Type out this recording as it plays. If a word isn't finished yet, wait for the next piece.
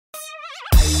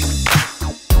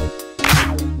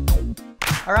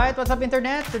Alright, what's up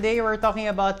internet? Today we're talking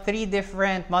about 3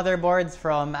 different motherboards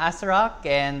from ASRock,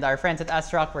 and our friends at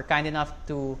ASRock were kind enough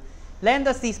to lend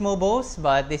us these mobos,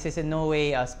 but this is in no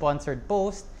way a sponsored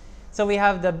post. So we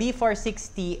have the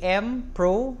B460M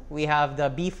Pro, we have the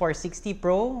B460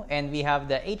 Pro, and we have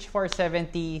the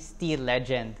H470 Steel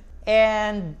Legend.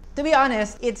 And to be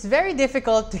honest, it's very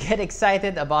difficult to get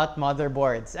excited about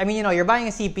motherboards. I mean, you know, you're buying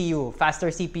a CPU, faster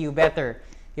CPU, better.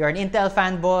 You're an Intel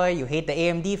fanboy, you hate the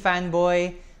AMD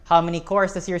fanboy. How many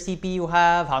cores does your CPU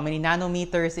have? How many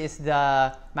nanometers is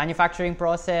the manufacturing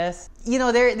process? You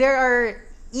know, there are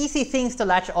easy things to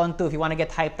latch onto if you want to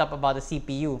get hyped up about the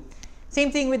CPU. Same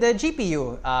thing with the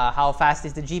GPU. How fast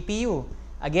is the GPU?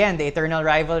 Again, the eternal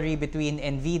rivalry between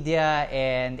NVIDIA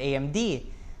and AMD.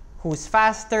 Who's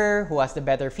faster? Who has the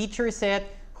better feature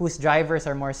set? Whose drivers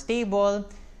are more stable?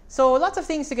 So lots of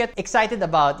things to get excited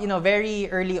about, you know, very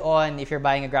early on if you're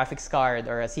buying a graphics card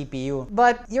or a CPU.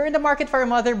 But you're in the market for a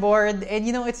motherboard, and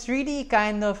you know, it's really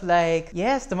kind of like,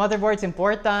 yes, the motherboard's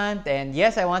important, and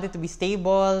yes, I want it to be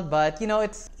stable, but you know,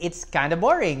 it's kind of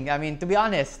boring. I mean, to be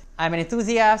honest, I'm an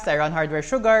enthusiast, I run Hardware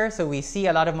Sugar, so we see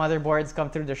a lot of motherboards come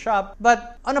through the shop.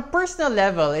 But on a personal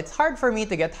level, it's hard for me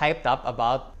to get hyped up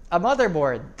about a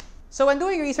motherboard. So when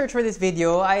doing research for this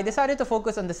video, I decided to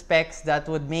focus on the specs that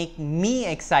would make me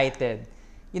excited.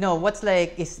 You know, what's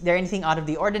like, is there anything out of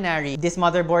the ordinary? This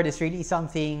motherboard is really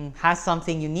has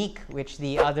something unique, which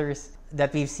the others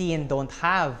that we've seen don't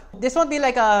have. This won't be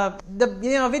like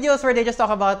videos where they just talk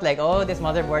about like, oh, this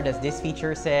motherboard has this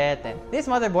feature set, and this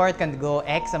motherboard can go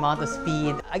X amount of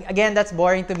speed. Again, that's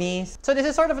boring to me. So this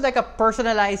is sort of like a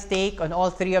personalized take on all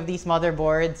 3 of these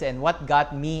motherboards and what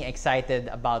got me excited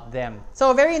about them.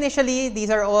 So very initially, these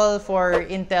are all for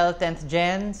Intel 10th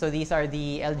Gen. So these are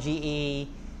the LGA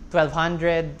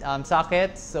 1200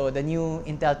 sockets, so the new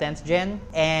Intel 10th Gen.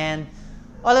 And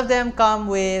all of them come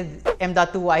with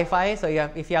M.2 Wi-Fi, so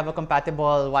if you have a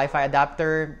compatible Wi-Fi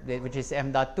adapter, which is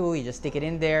M.2, you just stick it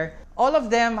in there. All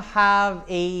of them have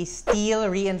a steel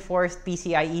reinforced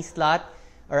PCIe slot,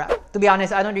 or to be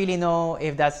honest, I don't really know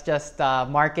if that's just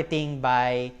marketing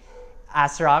by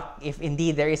ASRock, if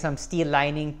indeed there is some steel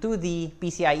lining to the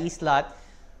PCIe slot.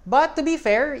 But to be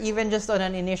fair, even just on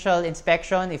an initial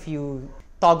inspection, if you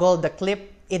toggle the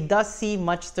clip, it does seem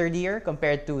much sturdier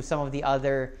compared to some of the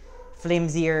other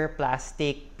flimsier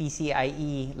plastic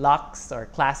PCIe locks or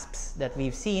clasps that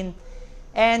we've seen.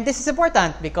 And this is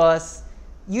important because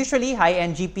usually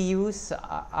high-end GPUs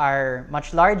are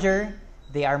much larger,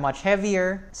 they are much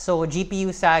heavier, so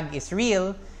GPU sag is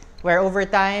real, where over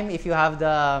time, if you have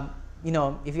the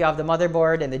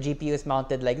motherboard and the GPU is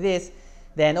mounted like this,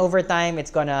 then over time it's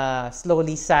gonna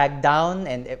slowly sag down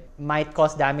and it might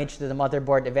cause damage to the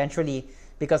motherboard eventually,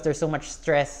 because there's so much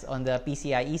stress on the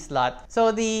PCIe slot.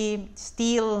 So the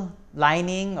steel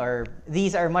lining, or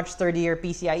these are much sturdier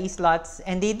PCIe slots,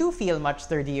 and they do feel much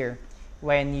sturdier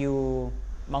when you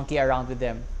monkey around with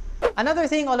them. Another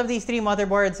thing all of these 3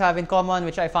 motherboards have in common,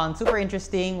 which I found super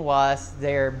interesting, was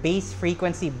their base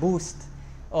frequency boost,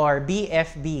 or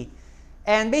BFB.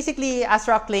 And basically,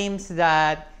 ASRock claims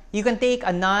that you can take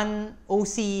a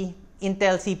non-OC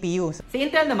Intel CPU. Sa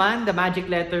Intel naman, the magic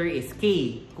letter is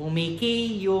K. Kung may K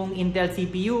yung Intel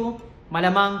CPU,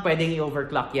 malamang pwedeng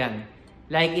i-overclock yan.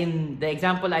 Like in the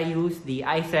example I used, the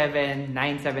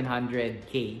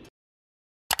i7-9700K.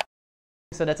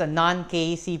 So that's a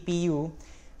non-K CPU.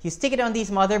 You stick it on these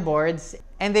motherboards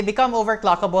and they become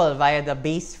overclockable via the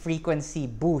base frequency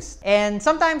boost. And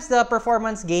sometimes the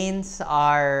performance gains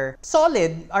are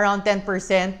solid, around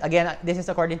 10%. Again, this is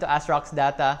according to ASRock's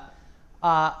data.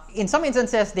 In some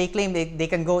instances, they claim they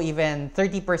can go even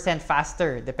 30%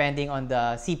 faster depending on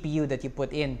the CPU that you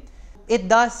put in. It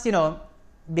does, you know,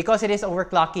 because it is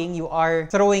overclocking, you are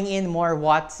throwing in more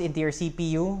watts into your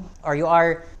CPU, or you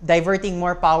are diverting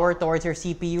more power towards your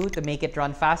CPU to make it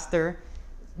run faster.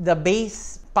 The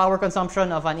base power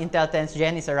consumption of an Intel 10th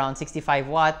Gen is around 65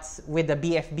 watts. With the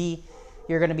BFB,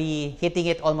 you're going to be hitting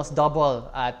it almost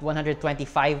double at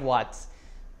 125 watts.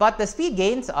 But the speed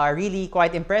gains are really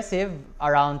quite impressive,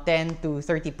 around 10 to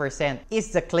 30%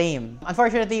 is the claim.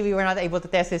 Unfortunately, we were not able to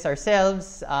test this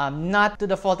ourselves, not to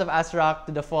the fault of ASRock,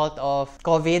 to the fault of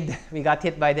COVID. We got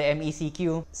hit by the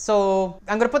MECQ. So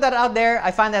I'm gonna put that out there.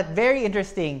 I find that very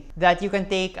interesting that you can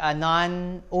take a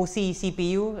non-OC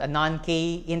CPU, a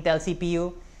non-K Intel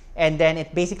CPU, and then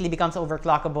it basically becomes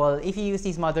overclockable if you use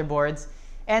these motherboards.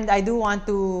 And I do want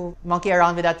to monkey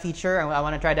around with that feature, and I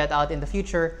want to try that out in the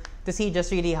future to see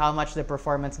just really how much the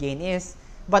performance gain is.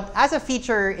 But as a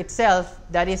feature itself,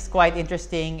 that is quite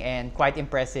interesting and quite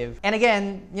impressive. And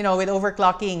again, you know, with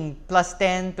overclocking plus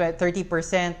 10 to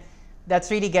 30%,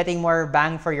 that's really getting more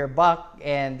bang for your buck,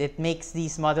 and it makes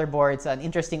these motherboards an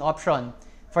interesting option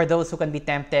for those who can be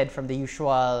tempted from the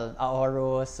usual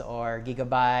Aorus or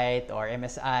Gigabyte or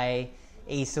MSI,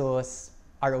 Asus,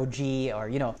 ROG,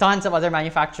 or tons of other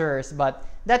manufacturers. But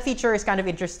that feature is kind of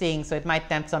interesting, so it might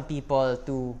tempt some people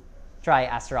to try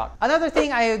ASRock. Another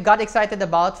thing I got excited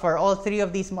about for all three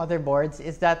of these motherboards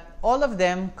is that all of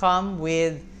them come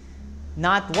with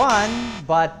not one,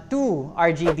 but two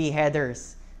RGB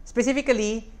headers.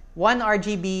 Specifically, one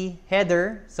RGB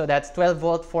header, so that's 12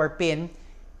 volt 4 pin,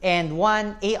 and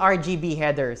one ARGB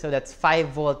header, so that's 5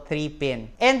 volt 3 pin.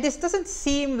 And this doesn't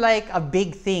seem like a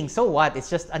big thing. So what? It's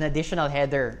just an additional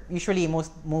header. Usually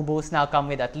most mobos now come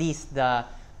with at least the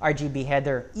RGB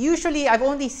header. Usually I've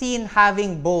only seen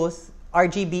having both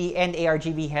RGB and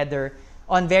ARGB header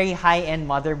on very high-end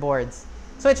motherboards.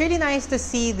 So it's really nice to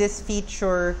see this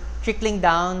feature trickling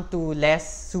down to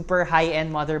less super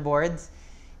high-end motherboards.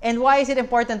 And why is it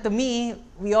important to me?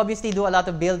 We obviously do a lot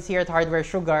of builds here at Hardware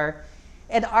Sugar,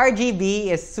 and RGB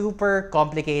is super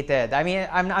complicated. I mean,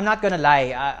 I'm not gonna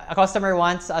lie. A customer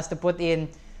wants us to put in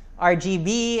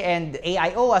RGB and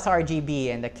AIO as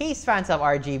RGB, and the case fans have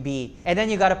RGB. And then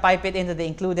you gotta pipe it into the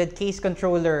included case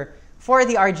controller for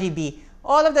the RGB.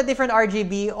 All of the different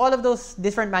RGB, all of those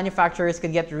different manufacturers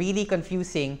can get really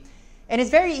confusing. And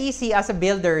it's very easy as a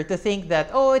builder to think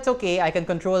that, oh, it's okay, I can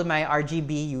control my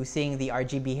RGB using the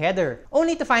RGB header.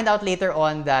 Only to find out later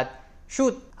on that,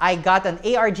 shoot, I got an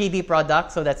ARGB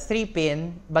product, so that's 3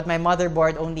 pin, but my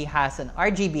motherboard only has an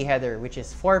RGB header, which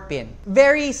is 4 pin.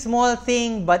 Very small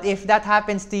thing, but if that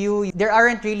happens to you, there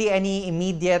aren't really any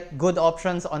immediate good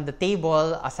options on the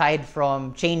table aside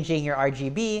from changing your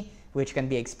RGB, which can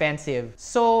be expensive.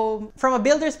 So from a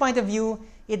builder's point of view,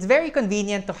 it's very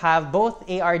convenient to have both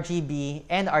ARGB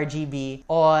and RGB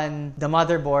on the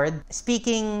motherboard.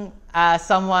 Speaking as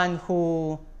someone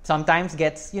who sometimes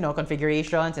gets,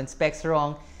 configurations and specs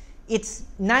wrong, it's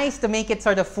nice to make it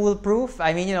sort of foolproof.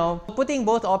 I mean, putting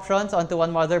both options onto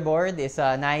one motherboard is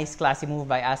a nice, classy move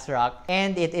by ASRock,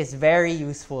 and it is very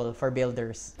useful for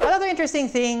builders. Another interesting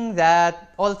thing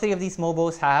that all three of these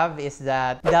mobos have is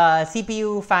that the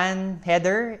CPU fan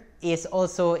header is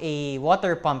also a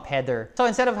water pump header. So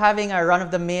instead of having a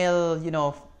run-of-the-mill,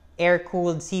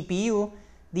 air-cooled CPU,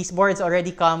 these boards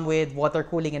already come with water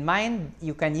cooling in mind.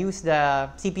 You can use the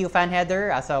CPU fan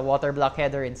header as a water block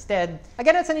header instead.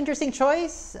 Again, it's an interesting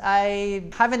choice. I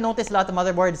haven't noticed a lot of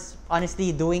motherboards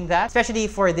honestly doing that, especially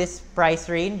for this price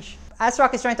range.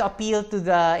 ASRock is trying to appeal to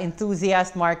the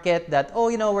enthusiast market that,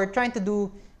 we're trying to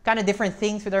do kind of different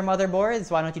things with our motherboards.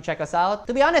 Why don't you check us out?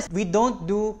 To be honest, we don't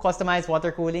do customized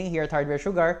water cooling here at Hardware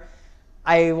Sugar.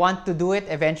 I want to do it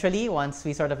eventually once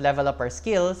we sort of level up our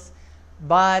skills.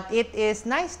 But it is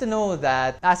nice to know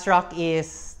that ASRock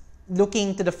is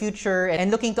looking to the future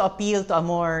and looking to appeal to a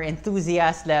more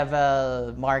enthusiast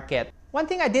level market. One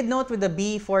thing I did note with the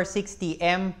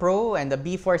B460M Pro and the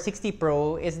B460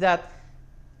 Pro is that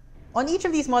on each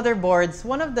of these motherboards,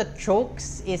 one of the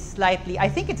chokes is slightly, I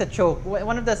think it's a choke,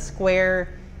 one of the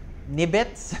square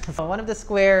nibbets, one of the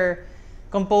square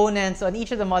components on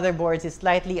each of the motherboards is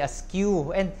slightly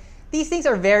askew. And these things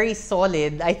are very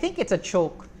solid. I think it's a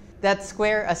choke. That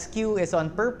square askew is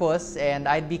on purpose, and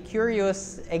I'd be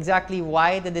curious exactly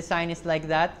why the design is like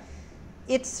that.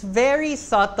 It's very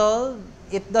subtle.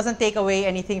 It doesn't take away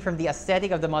anything from the aesthetic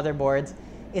of the motherboards.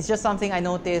 It's just something I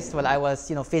noticed while I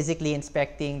was, physically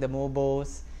inspecting the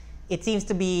mobos. It seems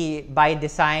to be by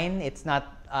design. It's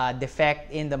not a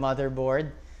defect in the motherboard.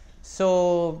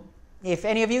 So if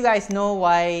any of you guys know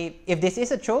why, if this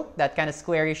is a choke, that kind of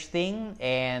squarish thing,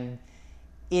 and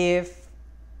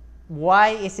why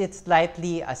is it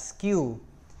slightly askew?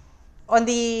 On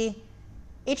the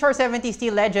H470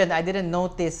 Steel Legend, I didn't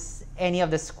notice any of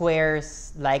the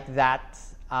squares like that.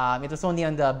 It was only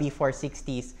on the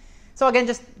B460s. So again,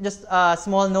 just a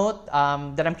small note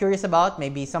that I'm curious about.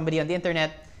 Maybe somebody on the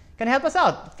internet can help us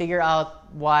out, figure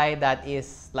out why that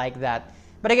is like that.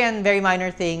 But again, very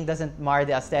minor thing, doesn't mar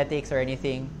the aesthetics or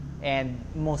anything, and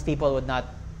most people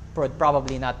would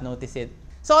probably not notice it.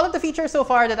 So all of the features so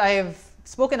far that I've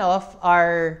spoken of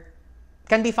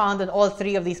can be found on all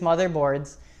three of these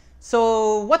motherboards.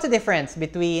 So what's the difference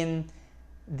between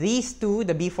these two,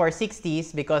 the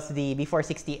B460s, because the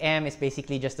B460M is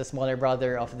basically just a smaller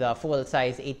brother of the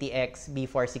full-size ATX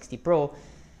B460 Pro.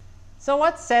 So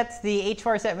what sets the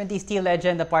H470 Steel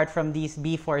Legend apart from these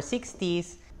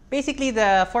B460s? Basically,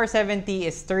 the 470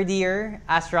 is sturdier.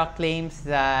 ASRock claims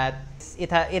that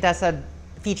it has a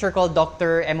feature called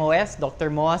Dr.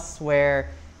 MOS, where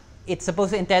it's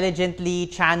supposed to intelligently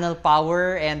channel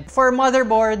power. And for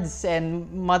motherboards and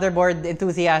motherboard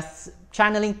enthusiasts,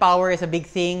 channeling power is a big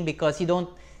thing because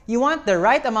you want the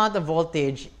right amount of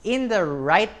voltage in the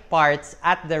right parts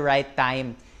at the right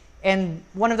time. And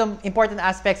one of the important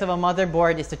aspects of a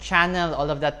motherboard is to channel all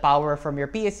of that power from your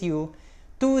PSU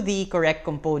to the correct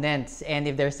components. And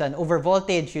if there's an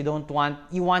overvoltage,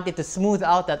 you want it to smooth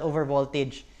out that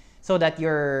overvoltage so that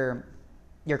your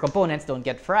components don't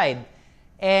get fried.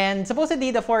 And supposedly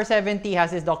the 470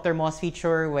 has this Dr. Moss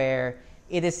feature where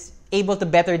it is able to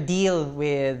better deal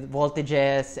with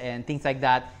voltages and things like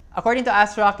that. According to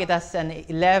ASRock, it has an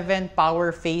 11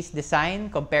 power phase design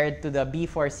compared to the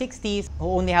B460s, who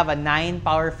only have a 9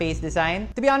 power phase design.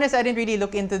 To be honest, I didn't really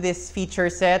look into this feature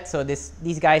set. So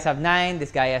these guys have 9,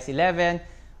 this guy has 11.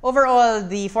 Overall,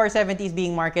 the 470 is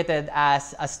being marketed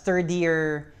as a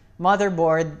sturdier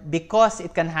motherboard because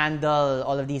it can handle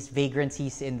all of these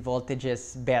vagrancies in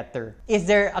voltages better. Is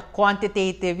there a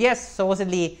quantitative? Yes,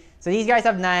 supposedly. So these guys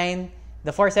have 9,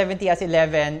 the 470 has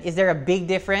 11. Is there a big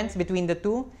difference between the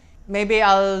two? Maybe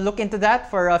I'll look into that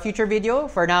for a future video.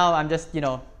 For now, I'm just,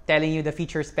 telling you the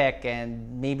feature spec,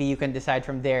 and maybe you can decide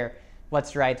from there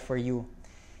what's right for you.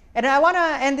 And I want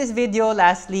to end this video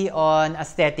lastly on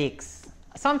aesthetics.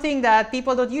 Something that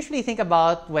people don't usually think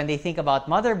about when they think about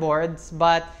motherboards,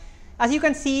 but as you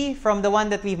can see from the one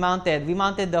that we mounted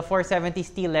the 470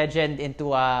 Steel Legend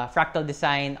into a fractal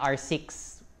design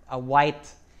R6, a white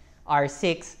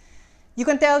R6. You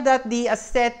can tell that the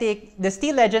aesthetic, the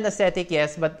Steel Legend aesthetic,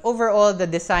 yes, but overall the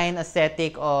design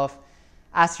aesthetic of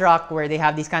ASRock, where they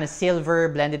have these kind of silver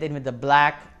blended in with the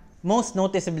black, most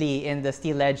noticeably in the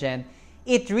Steel Legend,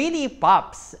 it really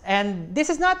pops. And this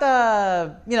is not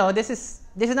a, this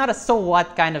is not a so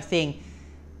what kind of thing.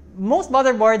 Most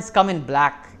motherboards come in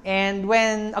black. And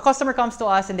when a customer comes to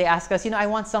us and they ask us, I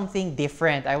want something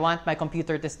different, I want my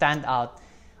computer to stand out,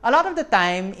 a lot of the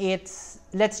time it's,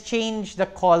 let's change the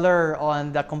color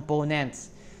on the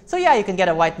components. So yeah, you can get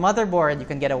a white motherboard, you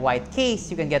can get a white case,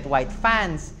 you can get white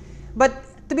fans. But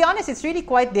to be honest, it's really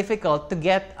quite difficult to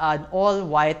get an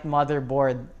all-white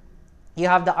motherboard. You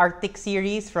have the Arctic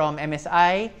series from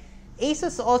MSI.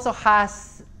 Asus also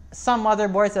has some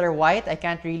motherboards that are white. I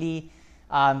can't really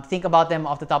think about them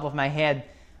off the top of my head.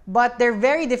 But they're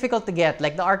very difficult to get.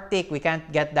 Like the Arctic, we can't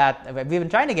get that. We've been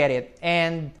trying to get it.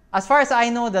 And as far as I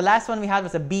know, the last one we had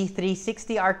was a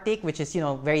B360 Arctic, which is,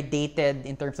 very dated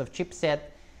in terms of chipset.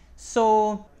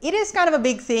 So it is kind of a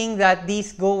big thing that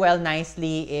these go well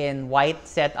nicely in white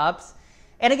setups.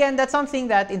 And again, that's something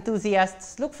that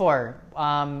enthusiasts look for.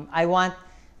 I want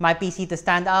my PC to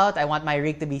stand out. I want my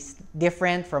rig to be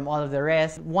different from all of the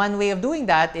rest. One way of doing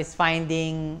that is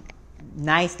finding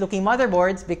nice looking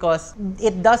motherboards because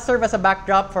it does serve as a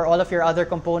backdrop for all of your other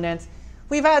components.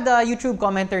 We've had a YouTube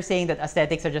commenter saying that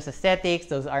aesthetics are just aesthetics,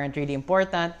 those aren't really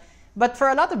important. But for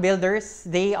a lot of builders,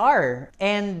 they are.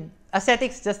 And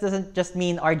aesthetics doesn't just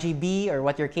mean RGB or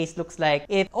what your case looks like.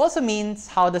 It also means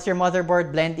how does your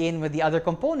motherboard blend in with the other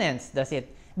components? Do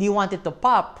you want it to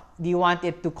pop? Do you want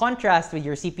it to contrast with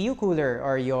your CPU cooler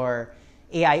or your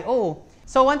AIO?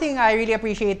 So one thing I really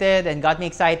appreciated and got me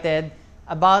excited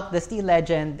about the Steel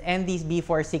Legend and these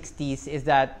B460s is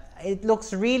that it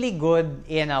looks really good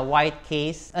in a white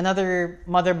case. Another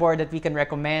motherboard that we can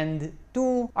recommend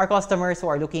to our customers who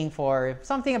are looking for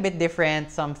something a bit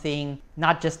different, something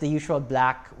not just the usual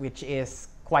black, which is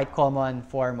quite common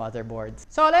for motherboards.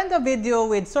 So I'll end the video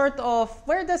with sort of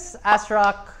where does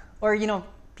ASRock, or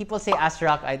people say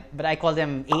ASRock, but I call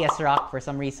them ASRock for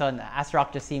some reason.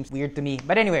 ASRock just seems weird to me.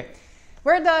 But anyway,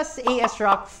 where does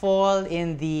ASRock fall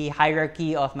in the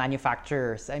hierarchy of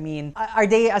manufacturers? I mean, are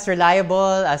they as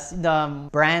reliable as the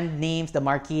brand names, the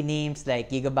marquee names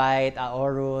like Gigabyte,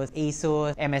 Aorus,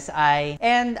 Asus, MSI?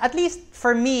 And at least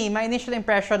for me, my initial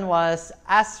impression was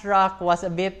ASRock was a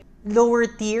bit lower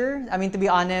tier, I mean, to be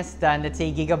honest, than let's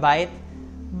say Gigabyte.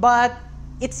 But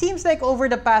it seems like over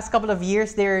the past couple of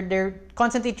years, they're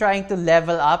constantly trying to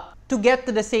level up to get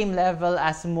to the same level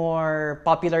as more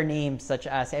popular names such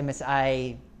as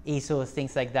MSI, Asus,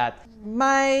 things like that.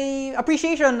 My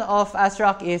appreciation of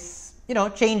ASRock is,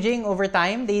 changing over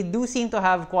time. They do seem to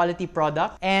have quality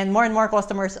product and more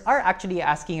customers are actually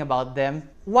asking about them.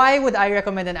 Why would I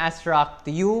recommend an ASRock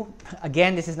to you?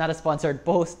 Again, this is not a sponsored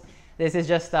post. This is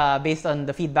just based on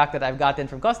the feedback that I've gotten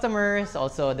from customers,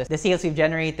 also the sales we've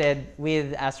generated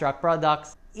with ASRock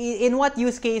products. In what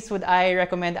use case would I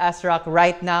recommend ASRock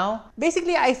right now?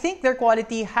 Basically, I think their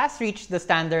quality has reached the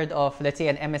standard of, let's say,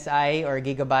 an MSI or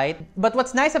Gigabyte. But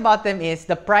what's nice about them is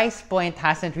the price point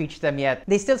hasn't reached them yet.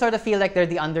 They still sort of feel like they're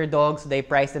the underdogs, so they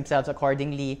price themselves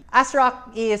accordingly.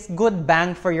 ASRock is good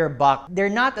bang for your buck. They're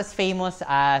not as famous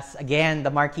as, again,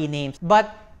 the marquee names,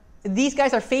 but these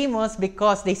guys are famous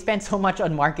because they spend so much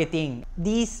on marketing.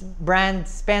 These brands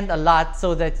spend a lot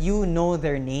so that you know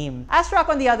their name. ASRock,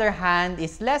 on the other hand,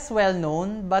 is less well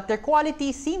known, but their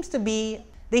quality seem to be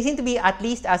at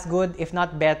least as good, if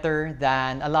not better,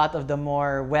 than a lot of the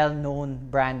more well-known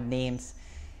brand names.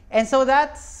 And so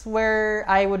that's where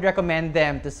I would recommend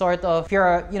them to sort of, if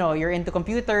you're into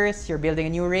computers, you're building a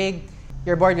new rig,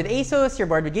 you're bored with Asus, you're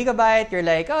bored with Gigabyte, you're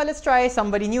like, oh, let's try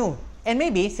somebody new. And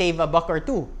maybe save a buck or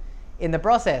two in the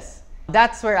process.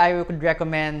 That's where I would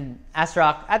recommend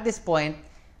ASRock at this point,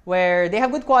 where they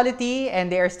have good quality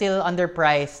and they are still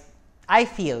underpriced, I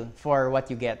feel, for what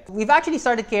you get. We've actually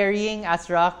started carrying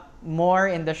ASRock more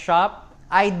in the shop.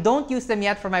 I don't use them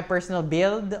yet for my personal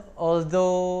build,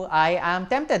 although I am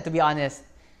tempted, to be honest,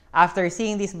 after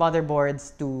seeing these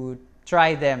motherboards, to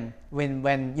try them when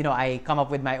I come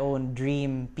up with my own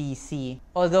dream PC.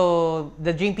 Although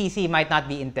the dream PC might not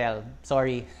be Intel.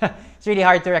 Sorry. It's really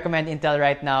hard to recommend Intel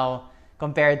right now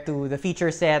compared to the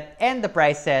feature set and the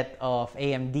price set of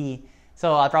AMD.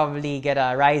 So I'll probably get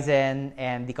a Ryzen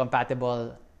and the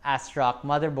compatible ASRock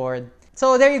motherboard.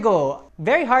 So there you go.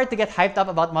 Very hard to get hyped up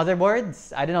about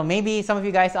motherboards. I don't know, maybe some of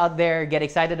you guys out there get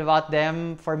excited about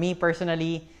them. For me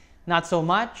personally, not so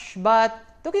much. But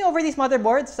looking over these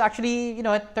motherboards, actually,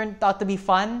 it turned out to be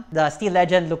fun. The Steel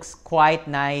Legend looks quite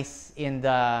nice in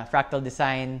the Fractal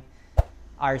Design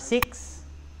R6.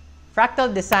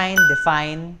 Fractal Design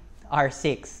Define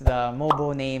R6. The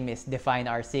Mobo name is Define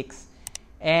R6.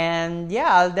 And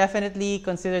yeah, I'll definitely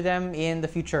consider them in the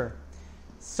future.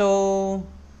 So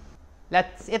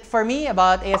that's it for me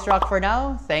about ASRock for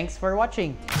now. Thanks for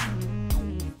watching.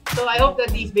 So I hope that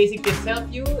these basic tips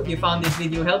help you. If you found this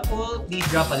video helpful, please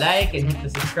drop a like and hit the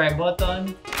subscribe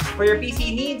button. For your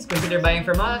PC needs, consider buying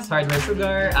from us, Hardware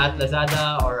Sugar, at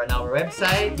Lazada or on our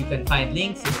website. You can find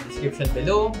links in the description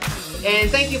below.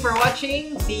 And thank you for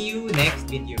watching. See you next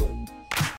video.